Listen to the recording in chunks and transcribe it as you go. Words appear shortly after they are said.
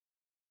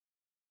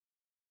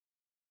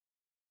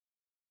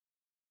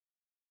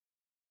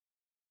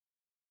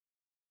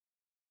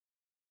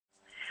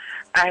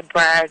Hi,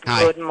 Brad.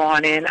 Hi. Good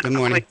morning. Good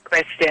morning. A quick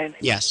question.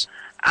 Yes.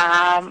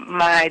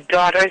 My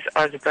daughter's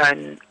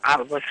husband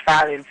was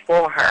filing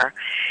for her.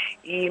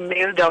 He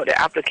mailed out the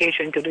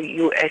application to the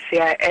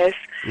USCIS.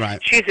 Right.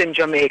 She's in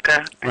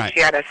Jamaica, and Right. she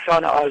had a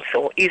son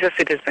also. He's a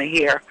citizen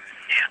here.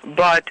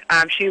 But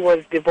she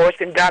was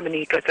divorced in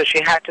Dominica, so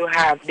she had to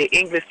have the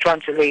English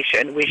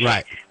translation, which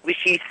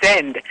she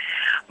sent.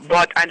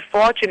 But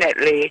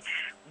unfortunately,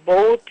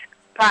 both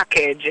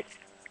package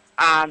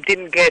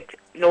didn't get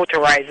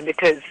notarized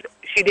because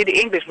she did the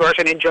English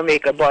version in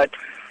Jamaica, but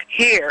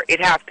here it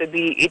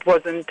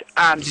wasn't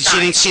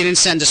She didn't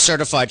send a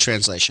certified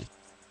translation.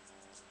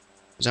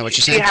 Is that what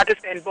you're saying? She had to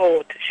send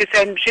both. She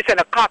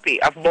sent a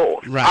copy of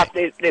both, Right. of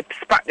the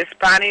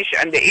Spanish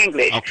and the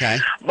English. Okay.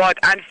 But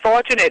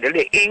unfortunately,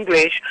 the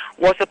English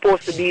was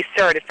supposed to be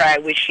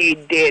certified, which she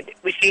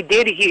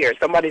did here.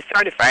 Somebody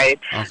certified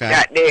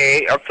that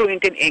they are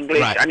fluent in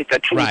English and it's a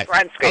true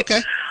transcript.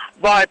 Okay.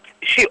 But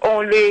she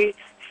only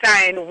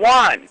signed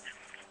one.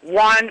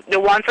 The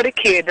one for the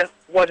kid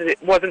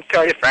wasn't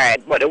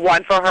certified, but the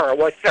one for her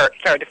was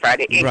certified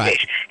in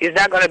English. Right. Is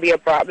that going to be a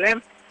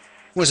problem?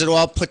 Was it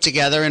all put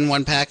together in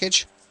one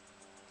package?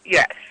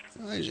 Yes.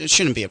 It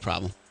shouldn't be a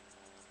problem.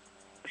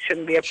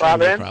 Shouldn't be a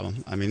problem? Shouldn't be a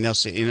problem. I mean, they'll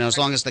see. As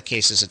long as the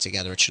cases are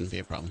together, it shouldn't be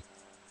a problem.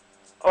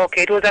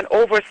 Okay, it was an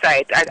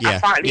oversight.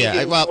 Apparently,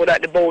 you know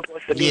that the boat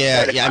was to be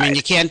certified. I mean,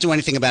 you can't do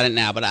anything about it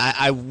now, but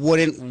I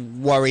wouldn't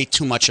worry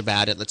too much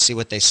about it. Let's see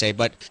what they say.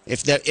 But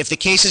if the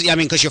cases, I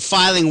mean, because you're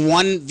filing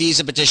one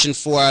visa petition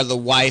for the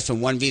wife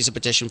and one visa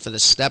petition for the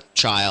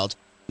stepchild,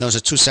 those are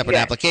two separate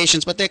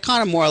applications, but they're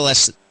kind of more or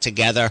less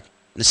together.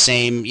 The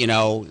same,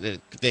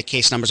 the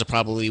case numbers are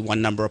probably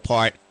one number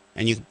apart,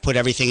 and you put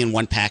everything in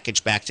one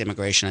package back to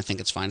immigration. I think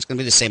it's fine. It's going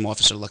to be the same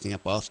officer looking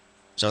at both.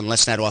 So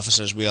unless that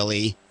officer is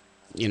really,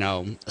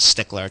 a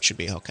stickler, it should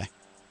be okay.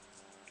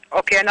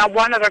 Okay, now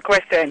one other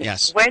question.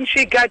 Yes. When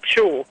she got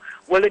through,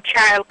 will the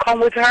child come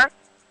with her?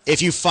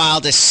 If you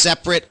filed a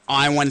separate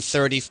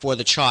I-130 for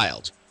the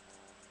child.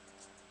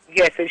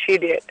 Yes, and she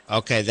did.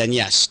 Okay, then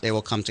yes, they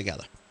will come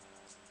together.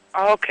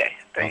 Okay,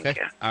 thank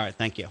you. All right,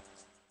 thank you.